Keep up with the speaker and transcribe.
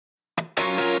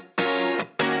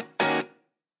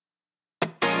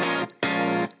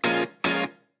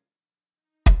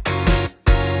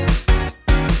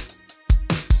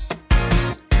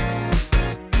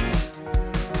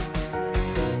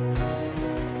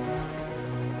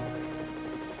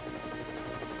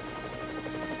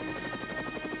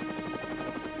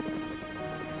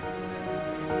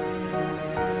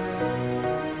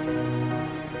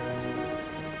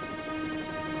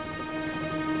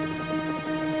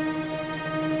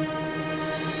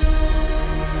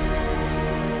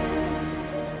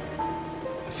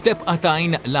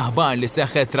F'tebqatajn l-aħbar li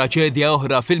seħħet traċedja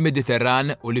oħra fil-Mediterran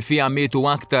u li fiha mietu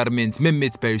aktar minn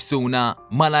 800 persuna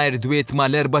malajr dwiet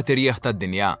mal-erba' tirjieħ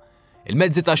tad-dinja.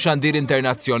 Il-mezzi tax-xandir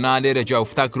internazzjonali reġgħu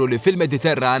ftakru li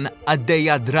fil-Mediterran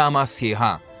għaddejja drama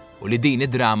sħiħa u li din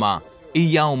id-drama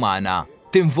hija umana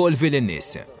tinvolvi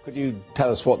lin-nies. Could you tell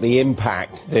us what the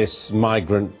impact this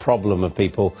migrant problem of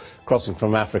people crossing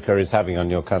from Africa is having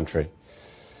on your country?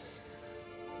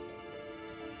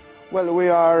 Well, we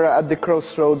are at the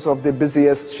crossroads of the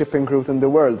busiest shipping route in the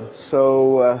world,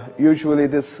 so usually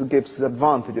this gives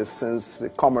advantages since the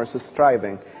commerce is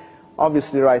thriving.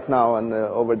 Obviously right now and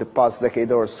over the past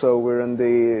decade or so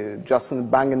we're just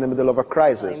bang in the middle of a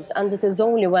crisis. And it is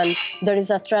only when there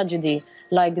is a tragedy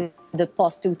like the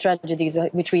past two tragedies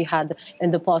which we had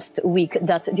in the past week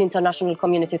that the international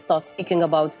community starts speaking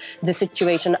about the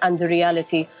situation and the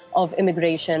reality of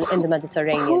immigration in the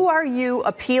Mediterranean. Who are you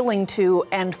appealing to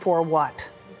and for what?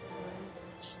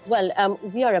 Well,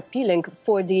 we are appealing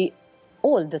for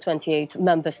all the 28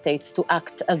 member states to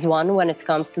act as one when it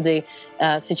comes to the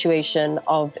situation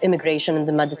of immigration in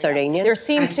the Mediterranean. There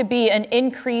seems to be an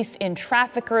increase in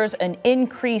traffickers, an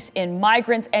increase in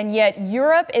migrants, and yet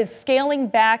Europe is scaling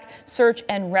back search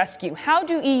and rescue. How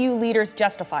do EU leaders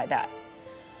justify that?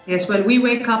 Yes, well, we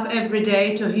wake up every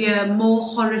day to hear more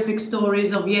horrific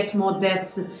stories of yet more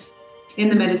deaths in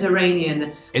the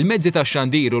Mediterranean. Il-mezzi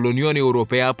tax-xandir u l-Unjoni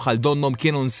Ewropea bħal donnom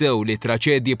kienu nsew li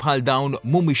traċedji bħal dawn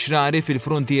mhumiex rari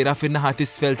fil-frontiera fin-naħa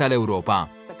t'isfel tal-Ewropa.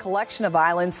 The collection of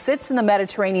islands sits in the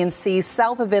Mediterranean Sea,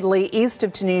 south of Italy, east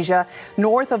of Tunisia,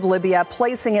 north of Libya,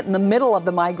 placing it in the middle of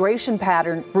the migration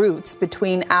pattern routes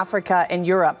between Africa and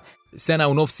Europe. Sena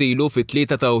u nofs ilu fit-3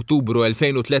 ta' Ottubru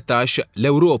 2013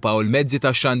 l-Ewropa u l-mezzi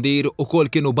tax-xandir ukoll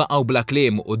kienu baqgħu bla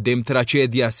kliem quddiem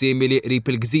traċedja simili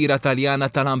qrib il-gżira Taljana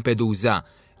ta' Lampedusa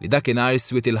li dakinhar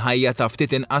swit il-ħajja ta'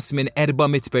 ftit inqas minn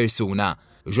 400 persuna.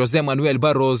 José Manuel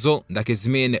Barroso, dak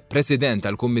iż-żmien President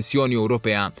tal-Kummissjoni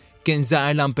Ewropea, kien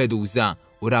żar Lampedusa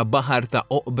u ra baħar ta'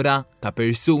 oqbra ta'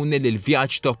 persuni li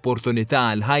l-vjaġġ ta' opportunità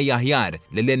l ħajja aħjar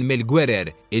li lin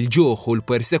mill-gwerer, il-ġuħ u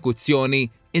l-persekuzzjoni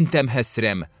intemm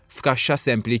ħesrem f'kaxxa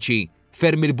sempliċi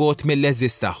ferm il-bot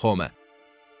mill-eżist tagħhom.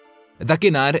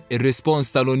 Dakinhar ir-rispons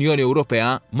tal-Unjoni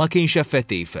Ewropea ma kienx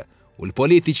effettiv u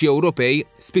l-politiċi Ewropej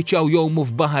spiċċaw jgħumu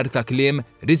f'baħar ta' kliem,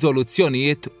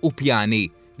 riżoluzzjonijiet u pjani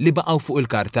li baqgħu fuq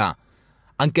il-karta.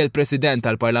 Anke l-President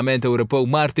tal-Parlament Ewropew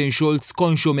Martin Schulz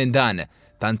konxu minn dan,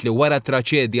 tant li wara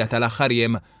traċedja tal-aħħar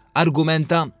jiem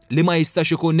argumenta li ma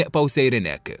jistax ikun neqgħu sejrin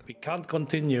hekk. We can't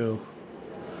continue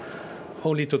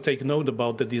only to take note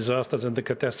about the disasters and the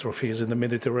catastrophes in the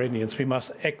Mediterranean. We must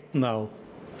act now.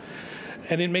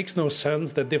 And it makes no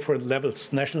sense that different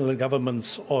levels, national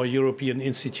governments or European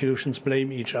institutions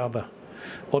blame each other.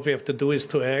 What we have to do is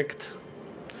to act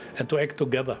and to act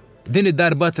together. Din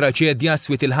id-darba traċedja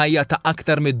swit il-ħajja ta'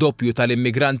 aktar mid-doppju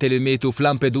tal-immigranti li mietu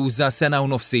f'Lampedusa sena u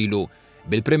nofs ilu.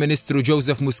 Bil-Prim Ministru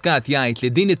Joseph Muscat jgħid li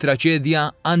din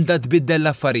it-traċedja għandha tbiddel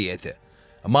l-affarijiet.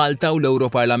 Malta u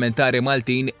l-Europarlamentari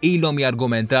Maltin ilhom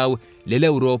jargumentaw li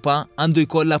l-Ewropa għandu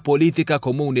jkollha politika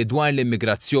komuni dwar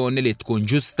l-immigrazzjoni li tkun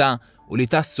ġusta u li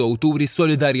tassew turi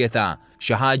solidarjetà,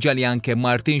 xi ħaġa li anke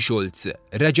Martin Schulz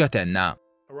reġa' tenna.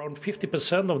 Around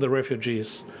 50% of the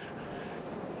refugees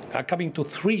are coming to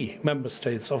 3 member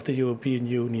states of the European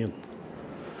Union.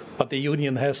 But the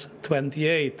Union has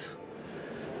 28.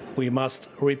 We must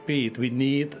repeat, we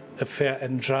need a fair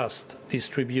and just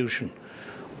distribution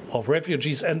of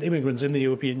refugees and immigrants in the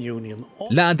European Union.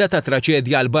 L-għada ta'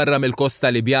 traċedja l barra mill-kosta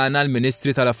Libjana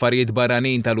l-Ministri tal-Affarijiet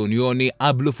Barranin tal-Unjoni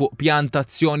qablu fuq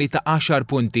pjantazzjoni ta' 10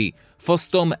 punti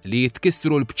fosthom li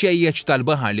jitkissru l-bċejjeġ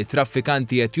tal-baħar li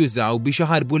traffikanti qed jużaw biex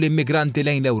iħarbu l-immigranti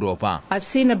lejn l-Ewropa. I've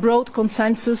seen a broad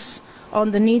consensus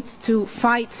on the need to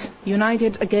fight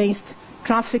united against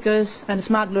traffickers and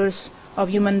smugglers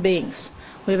of human beings.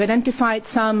 We've identified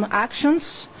some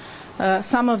actions.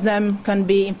 Some of them can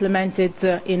be implemented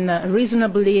in a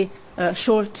reasonably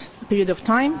short period of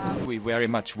time. We very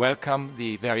much welcome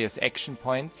the various action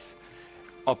points.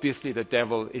 Obviously, the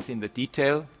devil is in the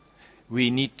detail.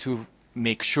 We need to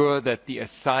make sure that the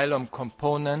asylum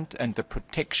component and the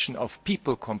protection of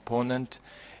people component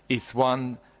is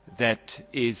one that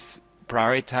is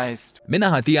prioritized.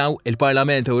 Minaħa tiegħu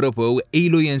il-Parlament Ewropew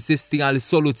ilu jinsisti għal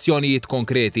soluzzjonijiet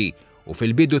konkreti. U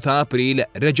fil-bidu ta' April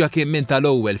reġa' kien minn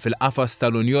tal-ewwel fil-qafas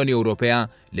tal-Unjoni Ewropea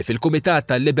li fil-Kumitat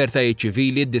tal-Libertajiet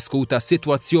Ċivili ddiskuta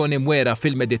s-sitwazzjoni mwera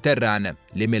fil-Mediterran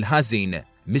li mill-ħażin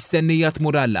mistennija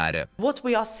tmur għall-agħar. What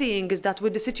we are seeing is that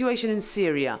with the situation in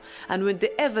Syria and with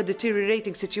the ever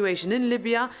deteriorating situation in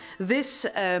Libya, this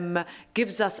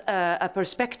gives us a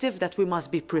perspective that we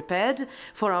must be prepared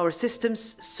for our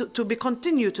systems to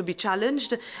continue to be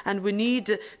challenged, and we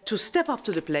need to step up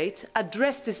to the plate,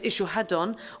 address this issue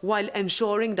head-on, while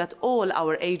ensuring that all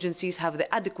our agencies have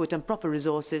the adequate and proper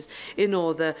resources in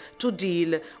order to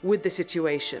deal with the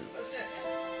situation.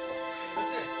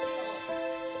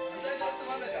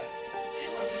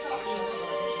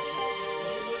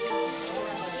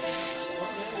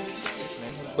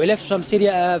 We left from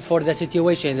Syria for the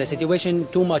situation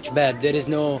too much bad. There is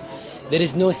no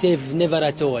safe, never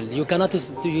at all. You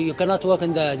cannot walk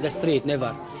in the street,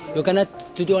 never. You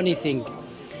cannot do anything.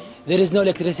 There is no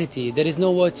electricity, there is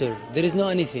no water, there is no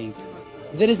anything.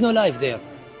 There is no life there.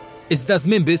 Iżda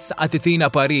żmien biss għatitina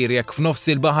parir jekk f'nofs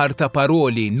il-baħar ta'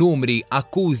 paroli, numri,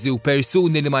 akkużi u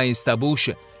persuni li ma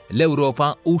jinstabux,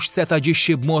 l-Ewropa hux se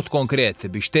taġixxi b'mod konkret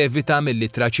biex tevita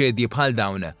milli traċedji bħal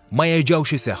dawn ma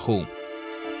jerġgħux iseħħu.